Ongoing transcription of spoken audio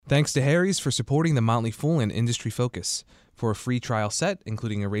Thanks to Harry's for supporting The Motley Fool and Industry Focus. For a free trial set,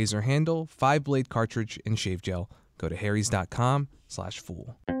 including a razor handle, 5-blade cartridge, and shave gel, go to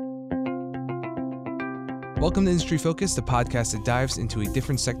harrys.com/fool. Welcome to Industry Focus, the podcast that dives into a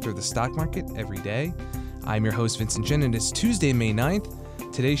different sector of the stock market every day. I'm your host, Vincent Chen, and it's Tuesday, May 9th.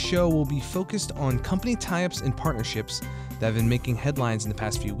 Today's show will be focused on company tie-ups and partnerships that have been making headlines in the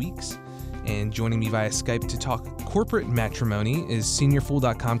past few weeks. And joining me via Skype to talk corporate matrimony is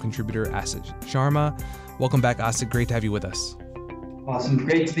SeniorFool.com contributor Asit Sharma. Welcome back, Asit. Great to have you with us. Awesome.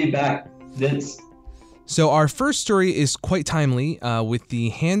 Great to be back, Vince. So our first story is quite timely, with the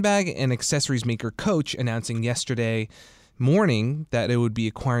handbag and accessories maker Coach announcing yesterday morning that it would be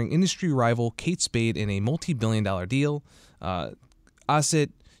acquiring industry rival Kate Spade in a multi-billion-dollar deal.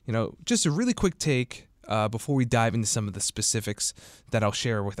 Asit, just a really quick take before we dive into some of the specifics that I'll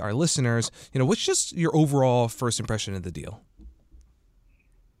share with our listeners. What's just your overall first impression of the deal?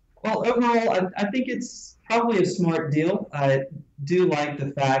 Well, overall, I think it's probably a smart deal. I do like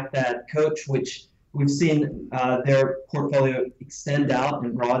the fact that Coach, which we've seen their portfolio extend out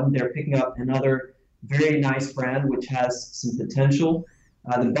and broaden, they're picking up another very nice brand which has some potential.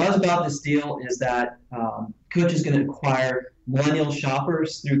 The buzz about this deal is that Coach is going to acquire millennial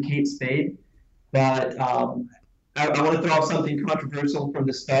shoppers through Kate Spade. But I want to throw out something controversial from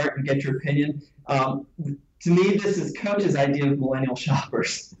the start and get your opinion. To me, this is Coach's idea of millennial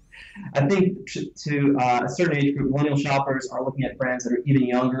shoppers. I think to a certain age group, millennial shoppers are looking at brands that are even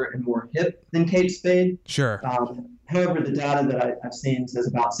younger and more hip than Kate Spade. Sure. However, the data that I've seen says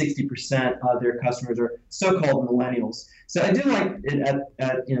about 60% of their customers are so-called millennials. So I do like it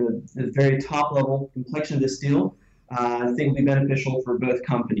at the very top level complexion of this deal. I think will be beneficial for both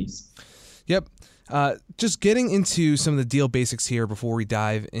companies. Yep. Just getting into some of the deal basics here before we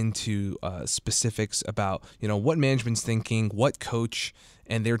dive into specifics about, what management's thinking, what Coach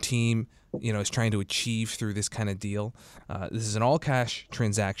and their team, is trying to achieve through this kind of deal. This is an all-cash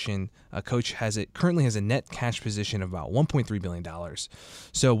transaction. Coach currently has a net cash position of about $1.3 billion.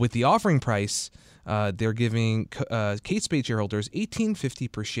 So with the offering price, they're giving Kate Spade shareholders $18.50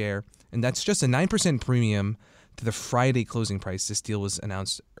 per share, and that's just a 9% premium to the Friday closing price. This deal was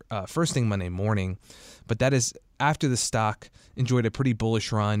announced first thing Monday morning, but that is after the stock enjoyed a pretty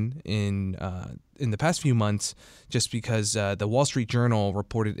bullish run in the past few months, just because the Wall Street Journal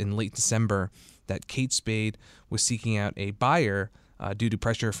reported in late December that Kate Spade was seeking out a buyer due to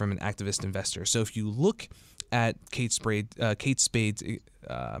pressure from an activist investor. So if you look at Kate Spade's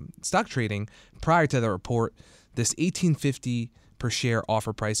stock trading prior to the report, this $18.50 per share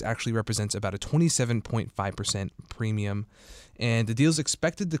offer price actually represents about a 27.5% premium. And the deal is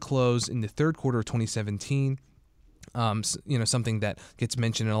expected to close in the third quarter of 2017. Something that gets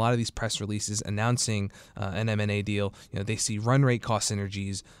mentioned in a lot of these press releases announcing an M&A deal. They see run rate cost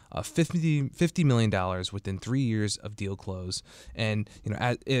synergies of $50 million within 3 years of deal close. And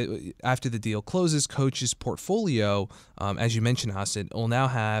after the deal closes, Coach's portfolio, as you mentioned, Asit, will now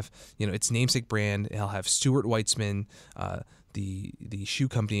have its namesake brand. It'll have Stuart Weitzman, the shoe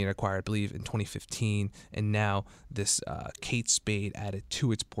company it acquired, I believe, in 2015, and now this Kate Spade added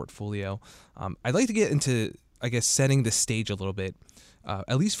to its portfolio. I'd like to get into, setting the stage a little bit,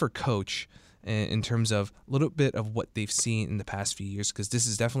 at least for Coach, in terms of a little bit of what they've seen in the past few years, because this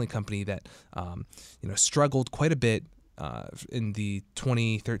is definitely a company that struggled quite a bit in the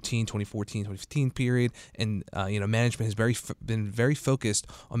 2013, 2014, 2015 period, and management has been very focused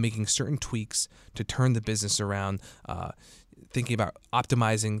on making certain tweaks to turn the business around, thinking about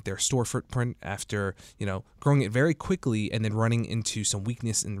optimizing their store footprint after, growing it very quickly and then running into some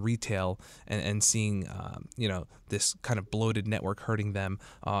weakness in retail and seeing, this kind of bloated network hurting them.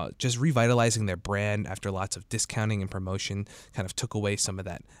 Just revitalizing their brand after lots of discounting and promotion kind of took away some of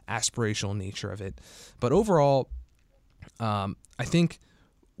that aspirational nature of it. But overall, I think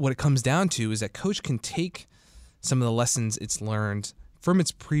what it comes down to is that Coach can take some of the lessons it's learned from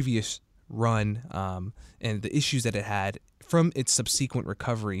its previous run and the issues that it had from its subsequent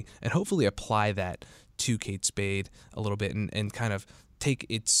recovery, and hopefully apply that to Kate Spade a little bit and kind of take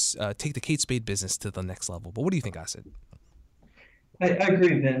the Kate Spade business to the next level. But what do you think, Asit? I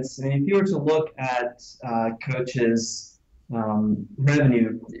agree, Vince. I mean, if you were to look at Coach's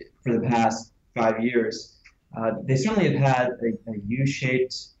revenue for the past 5 years, they certainly have had a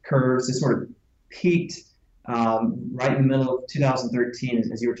U-shaped curve. They sort of peaked right in the middle of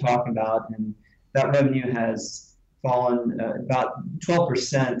 2013, as you were talking about, and that revenue has fallen about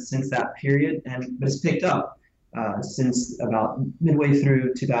 12% since that period, but it's picked up since about midway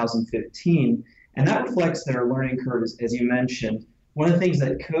through 2015, and that reflects their learning curve, as you mentioned. One of the things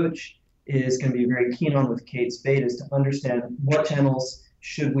that Coach is going to be very keen on with Kate Spade is to understand what channels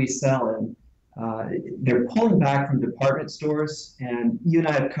should we sell in? They're pulling back from department stores, and you and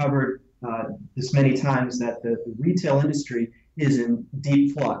I have covered this many times that the retail industry is in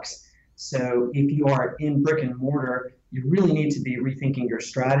deep flux. So if you are in brick and mortar, you really need to be rethinking your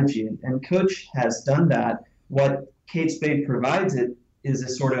strategy. And Coach has done that. What Kate Spade provides it is a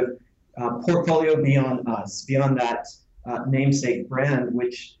sort of portfolio beyond us, beyond that namesake brand,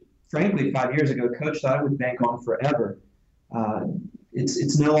 which frankly 5 years ago Coach thought it would bank on forever. Uh,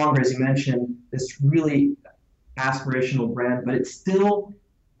 it's no longer, as you mentioned, this really aspirational brand, but it still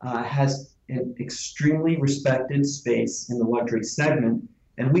has an extremely respected space in the luxury segment,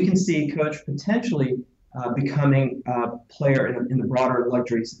 and we can see Coach potentially becoming a player in the broader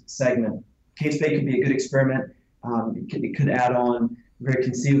luxury segment. Kate Spade could be a good experiment. It could add on very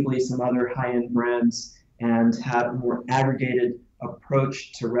conceivably some other high-end brands and have a more aggregated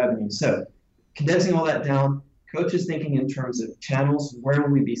approach to revenue. So condensing all that down, Coach is thinking in terms of channels, where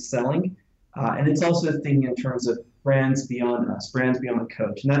will we be selling? And it's also thinking in terms of brands beyond us, brands beyond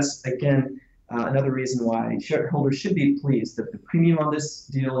Coach. And that's, again, another reason why shareholders should be pleased that the premium on this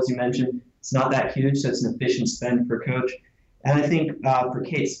deal, as you mentioned, it's not that huge, so it's an efficient spend for Coach. And I think for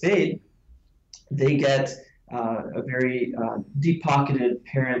Kate Spade, they get a very deep-pocketed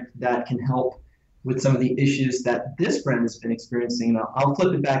parent that can help with some of the issues that this brand has been experiencing. And I'll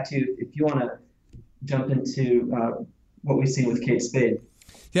flip it back to you if you want to jump into what we've seen with Kate Spade.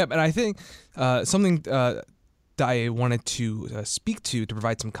 Yeah, and I think something that I wanted to speak to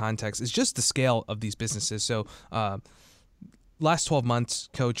provide some context is just the scale of these businesses. So last 12 months,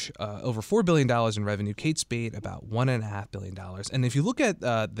 Coach, over $4 billion in revenue. Kate Spade, about $1.5 billion. And if you look at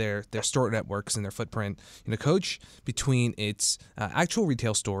their store networks and their footprint, Coach, between its actual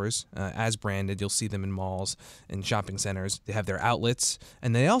retail stores, as branded, you'll see them in malls and shopping centers. They have their outlets,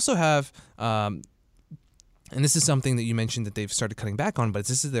 and they also have and this is something that you mentioned that they've started cutting back on, but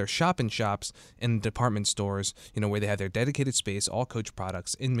this is their shop-in-shops in department stores, where they have their dedicated space, all Coach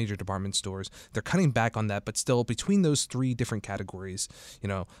products in major department stores. They're cutting back on that, but still between those three different categories,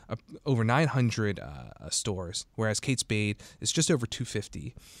 over 900 stores, whereas Kate Spade is just over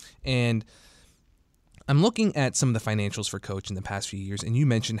 250. And I'm looking at some of the financials for Coach in the past few years, and you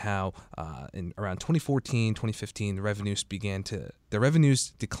mentioned how in around 2014, 2015, the revenues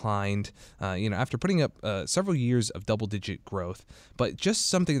declined, after putting up several years of double-digit growth. But just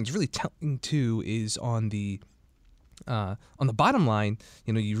something that's really telling too is on the bottom line,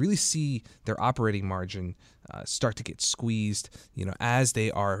 you really see their operating margin start to get squeezed, as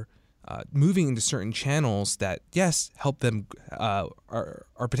they are moving into certain channels that, yes, help them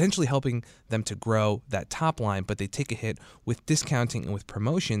are potentially helping them to grow that top line, but they take a hit with discounting and with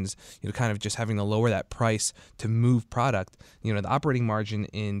promotions, kind of just having to lower that price to move product. The operating margin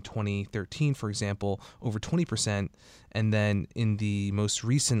in 2013, for example, over 20%, and then in the most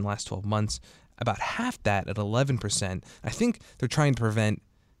recent last 12 months, about half that at 11%. I think they're trying to prevent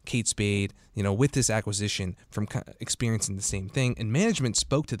Kate Spade, with this acquisition from experiencing the same thing. And management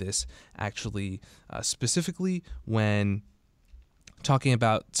spoke to this actually specifically when talking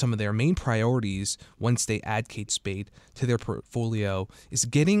about some of their main priorities once they add Kate Spade to their portfolio is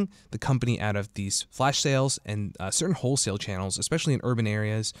getting the company out of these flash sales and certain wholesale channels, especially in urban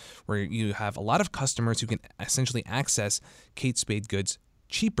areas where you have a lot of customers who can essentially access Kate Spade goods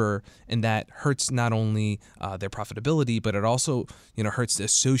cheaper, and that hurts not only their profitability, but it also hurts to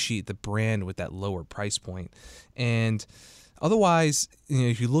associate the brand with that lower price point. And otherwise,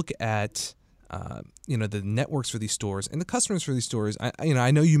 if you look at the networks for these stores and the customers for these stores,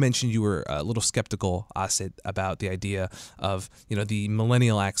 I know you mentioned you were a little skeptical, Asit, about the idea of the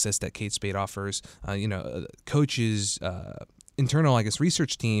millennial access that Kate Spade offers. Coach's internal,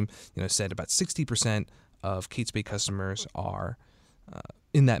 research team said about 60% of Kate Spade customers are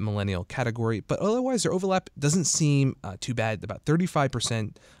in that millennial category, but otherwise their overlap doesn't seem too bad. About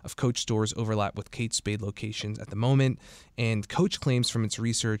 35% of Coach stores overlap with Kate Spade locations at the moment, and Coach claims from its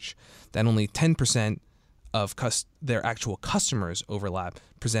research that only 10% of their actual customers overlap,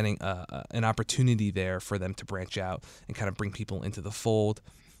 presenting an opportunity there for them to branch out and kind of bring people into the fold.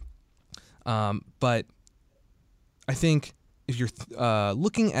 But I think if you're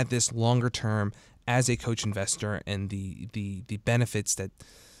looking at this longer term as a Coach investor and the benefits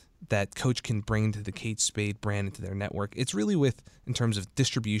that Coach can bring to the Kate Spade brand into their network, it's really in terms of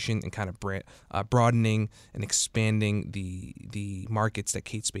distribution and kind of broadening and expanding the markets that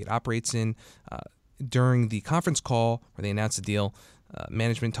Kate Spade operates in. During the conference call where they announced the deal,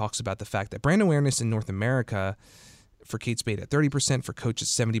 management talks about the fact that brand awareness in North America for Kate Spade at 30%, for Coach is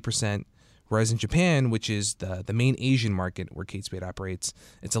 70%. Whereas in Japan, which is the main Asian market where Kate Spade operates,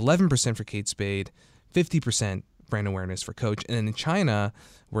 it's 11% for Kate Spade, 50% brand awareness for Coach. And then in China,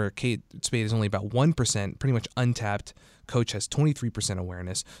 where Kate Spade is only about 1%, pretty much untapped, Coach has 23%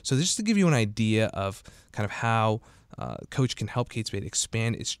 awareness. So just to give you an idea of kind of how Coach can help Kate Spade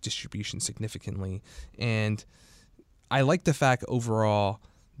expand its distribution significantly. And I like the fact overall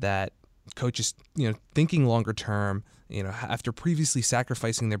that Coach is, thinking longer term. After previously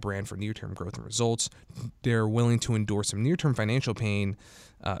sacrificing their brand for near-term growth and results, they're willing to endure some near-term financial pain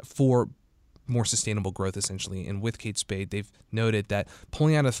for more sustainable growth, essentially. And with Kate Spade, they've noted that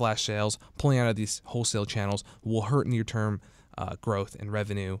pulling out of flash sales, pulling out of these wholesale channels will hurt near-term growth and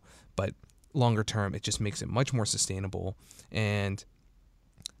revenue, but longer term, it just makes it much more sustainable. And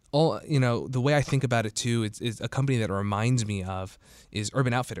the way I think about it too is a company that reminds me of is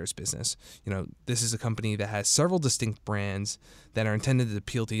Urban Outfitters business. This is a company that has several distinct brands that are intended to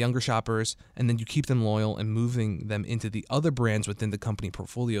appeal to younger shoppers, and then you keep them loyal and moving them into the other brands within the company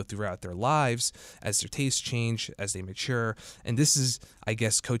portfolio throughout their lives as their tastes change, as they mature. And this is, I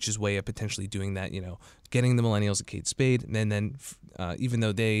guess, Coach's way of potentially doing that, getting the millennials at Kate Spade, and then even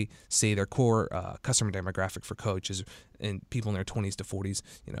though they say their core customer demographic for Coach is and people in their 20s to 40s,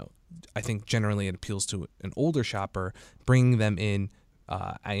 I think generally it appeals to an older shopper, bringing them in,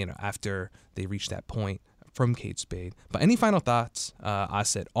 after they reach that point from Kate Spade. But any final thoughts,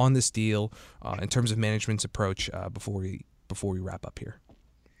 Asit, on this deal in terms of management's approach before we wrap up here?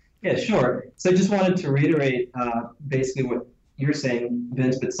 Yeah, sure. So I just wanted to reiterate basically what you're saying,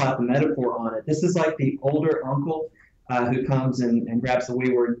 Vince, but slap a metaphor on it. This is like the older uncle who comes and grabs the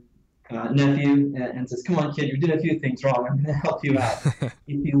wayward nephew and says, "Come on, kid, you're doing a few things wrong. I'm going to help you out."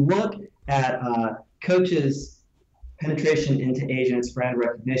 If you look at Coach's penetration into Asia and its brand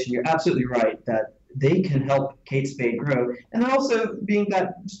recognition, you're absolutely right that they can help Kate Spade grow. And also being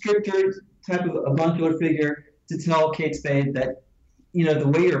that stricter type of avuncular figure to tell Kate Spade that, the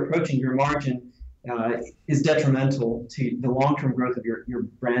way you're approaching your margin is detrimental to the long-term growth of your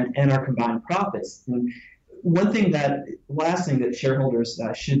brand and our combined profits. And last thing that shareholders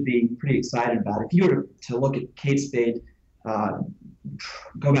should be pretty excited about, if you were to look at Kate Spade,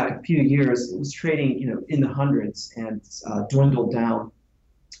 go back a few years, it was trading, in the hundreds and dwindled down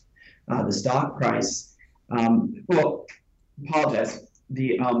the stock price. Apologize.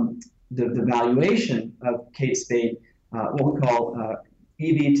 The valuation of Kate Spade, what we call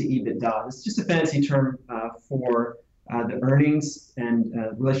EV to EBITDA. It's just a fancy term for the earnings and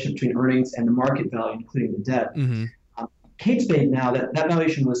relationship between earnings and the market value, including the debt. Mm-hmm. Kate Spade now, that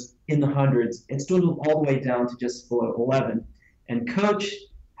valuation was in the hundreds. It's dwindled all the way down to just below 11. And Coach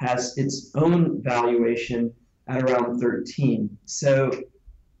has its own valuation at around 13. So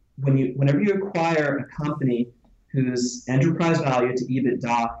whenever you acquire a company whose enterprise value to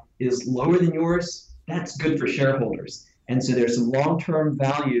EBITDA is lower than yours, that's good for shareholders. And so there's some long-term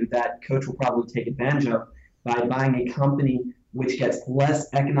value that Coach will probably take advantage of by buying a company which gets less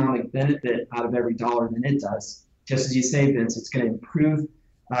economic benefit out of every dollar than it does. Just as you say, Vince, it's going to improve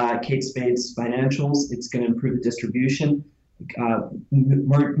Kate Spade's financials. It's going to improve the distribution,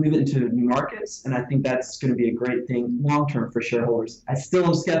 move it into new markets, and I think that's going to be a great thing long-term for shareholders. I still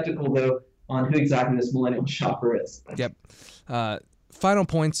am skeptical, though, on who exactly this millennial shopper is. Yep. Final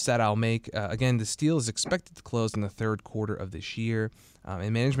points that I'll make. Again, this deal is expected to close in the third quarter of this year,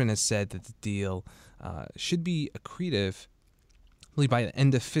 and management has said that the deal should be accretive really by the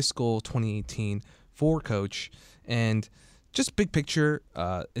end of fiscal 2018 for Coach. And just big picture,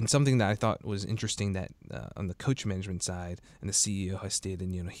 and something that I thought was interesting that on the Coach management side, and the CEO has stated,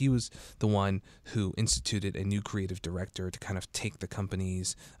 he was the one who instituted a new creative director to kind of take the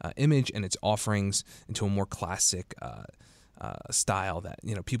company's image and its offerings into a more classic style that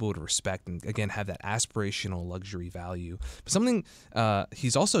people would respect, and again have that aspirational luxury value. But something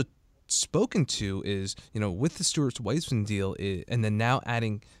he's also spoken to is with the Stuart Weitzman deal, and then now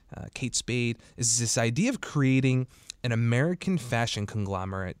adding Kate Spade, is this idea of creating an American fashion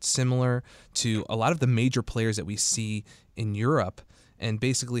conglomerate similar to a lot of the major players that we see in Europe, and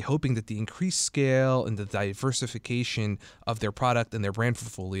basically hoping that the increased scale and the diversification of their product and their brand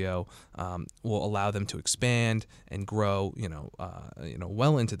portfolio will allow them to expand and grow,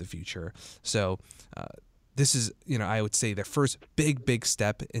 well into the future. So this is, I would say their first big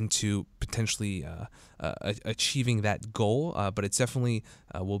step into potentially achieving that goal, but it's definitely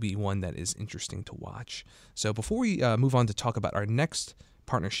will be one that is interesting to watch. So before we move on to talk about our next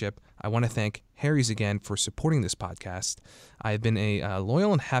partnership, I want to thank Harry's again for supporting this podcast. I've been a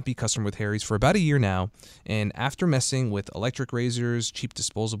loyal and happy customer with Harry's for about a year now, and after messing with electric razors, cheap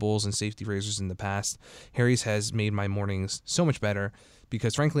disposables, and safety razors in the past, Harry's has made my mornings so much better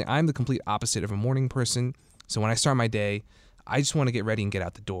because, frankly, I'm the complete opposite of a morning person. So when I start my day, I just want to get ready and get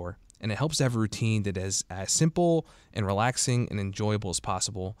out the door. and it helps to have a routine that is as simple and relaxing and enjoyable as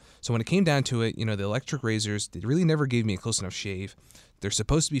possible. So when it came down to it, the electric razors, they really never gave me a close enough shave. They're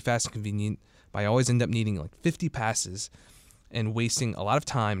supposed to be fast and convenient, but I always end up needing like 50 passes and wasting a lot of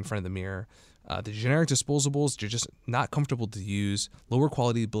time in front of the mirror. The generic disposables, they're just not comfortable to use, lower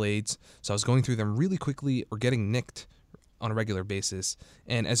quality blades, so I was going through them really quickly or getting nicked on a regular basis.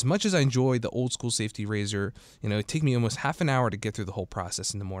 And as much as I enjoy the old school safety razor, it take me almost half an hour to get through the whole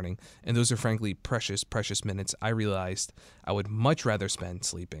process in the morning, and those are frankly precious minutes I realized I would much rather spend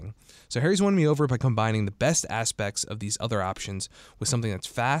sleeping. So Harry's won me over by combining the best aspects of these other options with something that's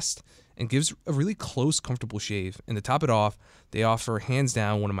fast and gives a really close, comfortable shave. And to top it off, they offer hands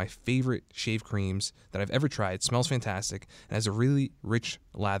down one of my favorite shave creams that I've ever tried. It smells fantastic and has a really rich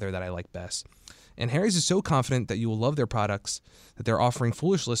lather that I like best. And Harry's is so confident that you will love their products that they're offering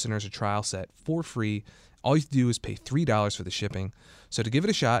Foolish listeners a trial set for free. All you have to do is pay $3 for the shipping. So to give it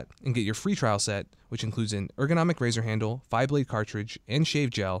a shot and get your free trial set, which includes an ergonomic razor handle, 5-blade cartridge, and shave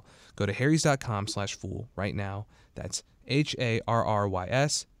gel, go to harrys.com/fool right now. That's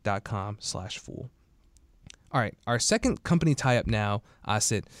HARRYS.com/fool. All right, our second company tie-up now,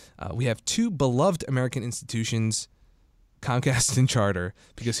 Asit. We have two beloved American institutions, Comcast and Charter,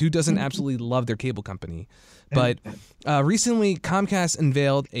 because who doesn't absolutely love their cable company? But recently, Comcast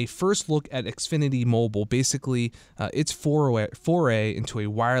unveiled a first look at Xfinity Mobile, basically its foray into a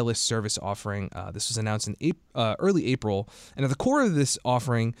wireless service offering. This was announced in early April, and at the core of this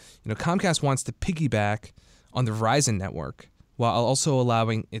offering, Comcast wants to piggyback on the Verizon network, while also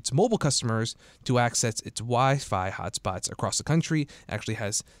allowing its mobile customers to access its Wi-Fi hotspots across the country. It actually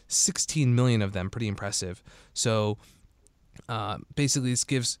has 16 million of them, pretty impressive. So basically, this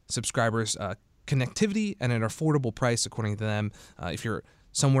gives subscribers connectivity at an affordable price, according to them. If you're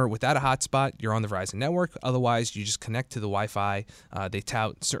somewhere without a hotspot, you're on the Verizon network. Otherwise, you just connect to the Wi-Fi. They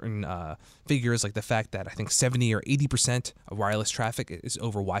tout certain figures, like the fact that I think 70 or 80% of wireless traffic is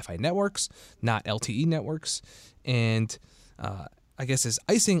over Wi-Fi networks, not LTE networks. And I guess as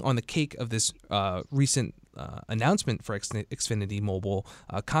icing on the cake of this recent announcement for Xfinity Mobile,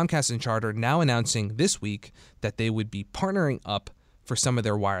 Comcast and Charter now announcing this week that they would be partnering up for some of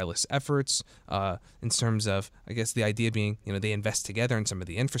their wireless efforts in terms of, I guess, the idea being, they invest together in some of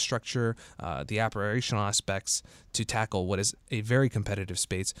the infrastructure, the operational aspects to tackle what is a very competitive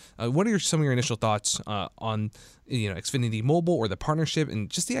space. What are some of your initial thoughts on, Xfinity Mobile or the partnership and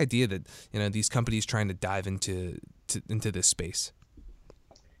just the idea that, these companies trying to dive into this space?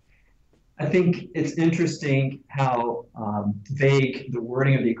 I think it's interesting how vague the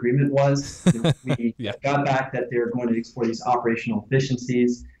wording of the agreement was. We got back that they're going to explore these operational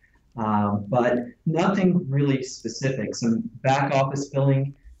efficiencies, but nothing really specific. Some back office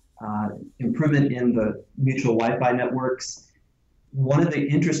billing, improvement in the mutual Wi-Fi networks. One of the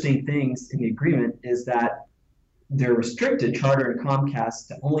interesting things in the agreement is that they're restricted, Charter and Comcast,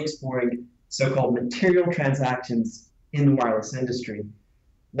 to only exploring so-called material transactions in the wireless industry.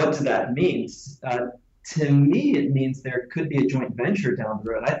 What does that mean? To me, it means there could be a joint venture down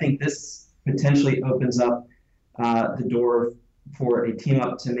the road. I think this potentially opens up the door for a team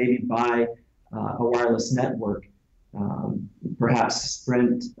up to maybe buy a wireless network, perhaps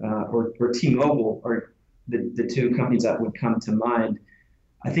Sprint or T-Mobile are the two companies that would come to mind.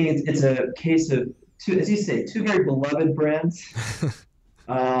 I think it's a case of two, as you say, two very beloved brands.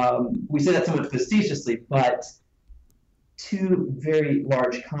 We say that somewhat facetiously, but two very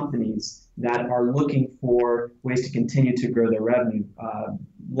large companies that are looking for ways to continue to grow their revenue.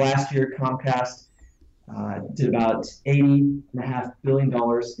 Last year, Comcast did about $80.5 billion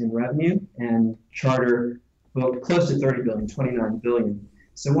in revenue, and Charter booked close to $30 billion, $29 billion.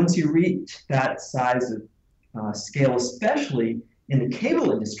 So once you reach that size of scale, especially in the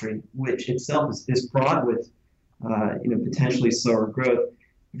cable industry, which itself is fraught with potentially slower growth,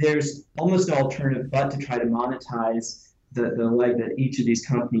 there's almost no alternative but to try to monetize the leg that each of these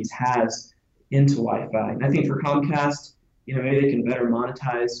companies has into Wi-Fi. And I think for Comcast, maybe they can better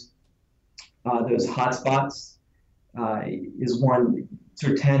monetize those hotspots is one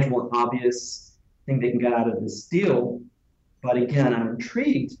sort of tangible and obvious thing they can get out of this deal. But again, I'm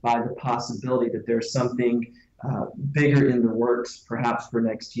intrigued by the possibility that there's something bigger in the works, perhaps for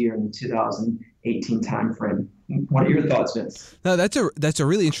next year in the 2018 timeframe. What are your thoughts, Vince? No, that's a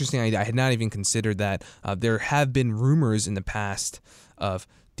really interesting idea. I had not even considered that. There have been rumors in the past of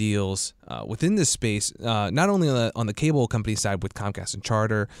deals within this space, not only on the cable company side with Comcast and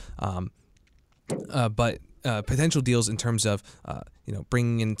Charter, but potential deals in terms of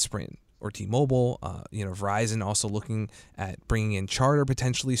bringing in Sprint or T-Mobile, Verizon also looking at bringing in Charter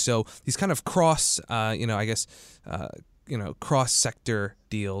potentially. So these kind of cross, cross-sector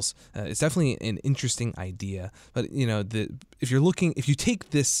deals. It's definitely an interesting idea. But if you take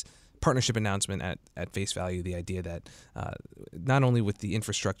this partnership announcement at face value, the idea that not only with the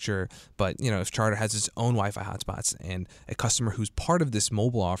infrastructure, but if Charter has its own Wi-Fi hotspots and a customer who's part of this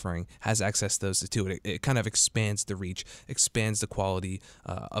mobile offering has access to those too, it kind of expands the reach, expands the quality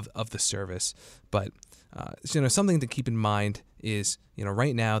of the service. But something to keep in mind is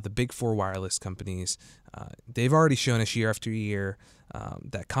right now the big four wireless companies, they've already shown us year after year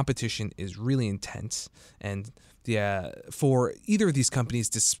that competition is really intense. And for either of these companies,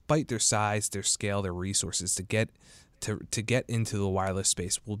 despite their size, their scale, their resources, to get into the wireless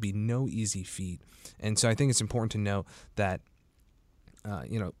space will be no easy feat. And so I think it's important to note that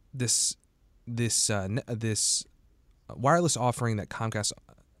this wireless offering that Comcast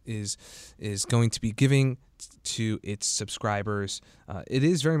is going to be giving to its subscribers, it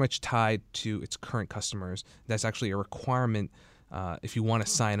is very much tied to its current customers. That's actually a requirement. If you want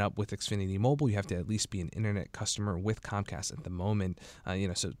to sign up with Xfinity Mobile, you have to at least be an internet customer with Comcast at the moment.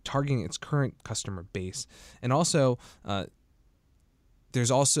 So targeting its current customer base, and also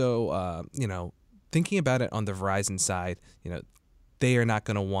there's also thinking about it on the Verizon side. They are not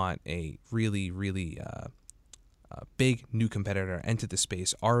going to want a really big new competitor enter the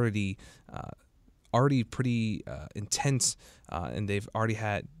space. Already pretty intense, and they've already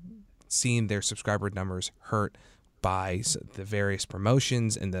seen their subscriber numbers hurt by the various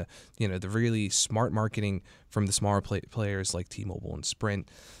promotions and the really smart marketing from the smaller players like T-Mobile and Sprint.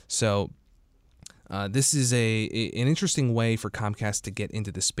 So this is an interesting way for Comcast to get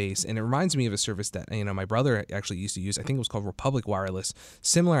into the space, and it reminds me of a service that my brother actually used to use. I think it was called Republic Wireless.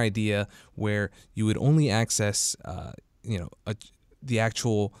 Similar idea where you would only access the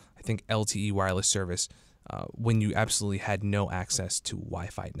actual, I think, LTE wireless service when you absolutely had no access to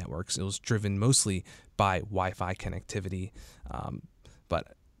Wi-Fi networks. It was driven mostly by Wi-Fi connectivity.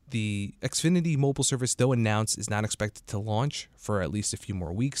 But the Xfinity mobile service, though announced, is not expected to launch for at least a few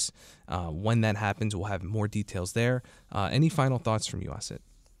more weeks. When that happens, we'll have more details there. Any final thoughts from you, Asit?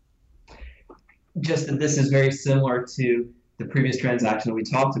 Just that this is very similar to the previous transaction that we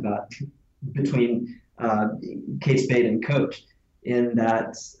talked about between Kate Spade and Coach, in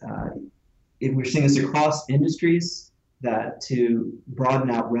that we're seeing this across industries, that to broaden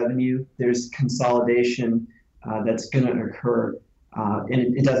out revenue, there's consolidation that's going to occur.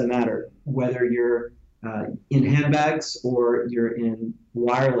 And it doesn't matter whether you're in handbags or you're in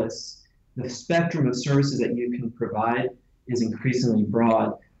wireless. The spectrum of services that you can provide is increasingly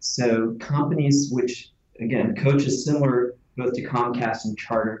broad. So companies which, again, Coach is similar both to Comcast and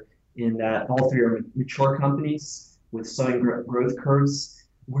Charter in that all three are mature companies with slowing growth curves.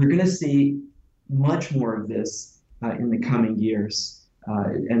 We're going to see much more of this in the coming years.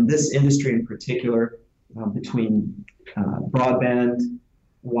 And this industry in particular, between broadband,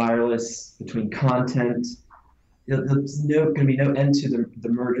 wireless, between content, there's going to be no end to the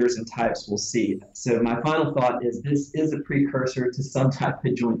mergers and types we'll see. So my final thought is this is a precursor to some type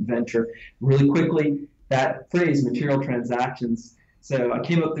of joint venture. Really quickly, that phrase, material transactions. So I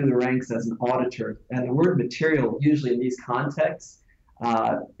came up through the ranks as an auditor, and the word material usually in these contexts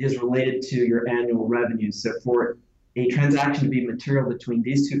is related to your annual revenue. So for a transaction to be material between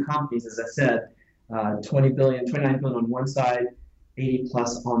these two companies, as I said, 29 billion on one side, 80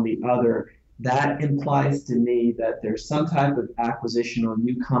 plus on the other, that implies to me that there's some type of acquisition or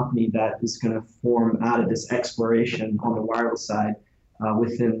new company that is going to form out of this exploration on the wireless side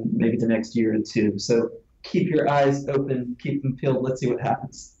within maybe the next year or two. So keep your eyes open, keep them peeled. Let's see what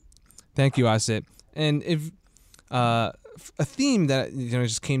happens. Thank you, Asit. And if a theme that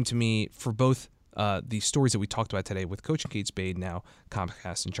just came to me for both the stories that we talked about today with Coach and Kate Spade, now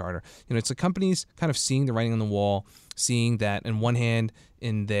Comcast and Charter, it's the companies kind of seeing the writing on the wall, seeing that on one hand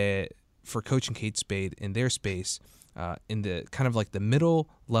for Coach and Kate Spade in their space, in the kind of like the middle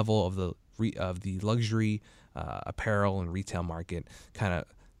level of the luxury apparel and retail market, kind of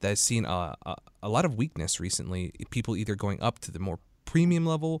that's seen a lot of weakness recently. People either going up to the more premium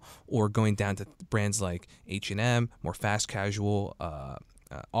level or going down to brands like H&M, more fast casual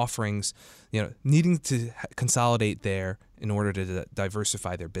offerings, needing to consolidate there in order to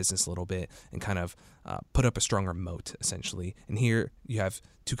diversify their business a little bit and kind of put up a stronger moat, essentially. And here you have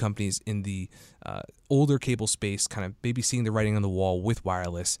two companies in the older cable space, kind of maybe seeing the writing on the wall with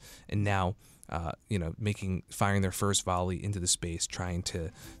wireless, and now firing their first volley into the space, trying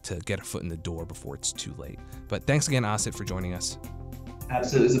to get a foot in the door before it's too late. But thanks again, Asit, for joining us.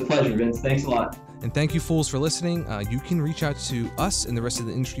 Absolutely. It's a pleasure, Vince. Thanks a lot. And thank you, fools, for listening. You can reach out to us and the rest of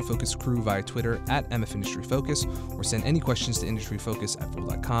the Industry Focus crew via Twitter at MF Industry Focus, or send any questions to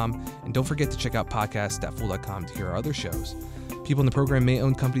industryfocus@fool.com. And don't forget to check out podcast.fool.com to hear our other shows. People in the program may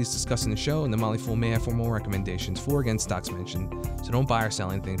own companies discussed in the show, and the Motley Fool may have formal recommendations for or against stocks mentioned. So don't buy or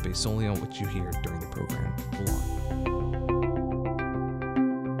sell anything based solely on what you hear during the program. Fool on.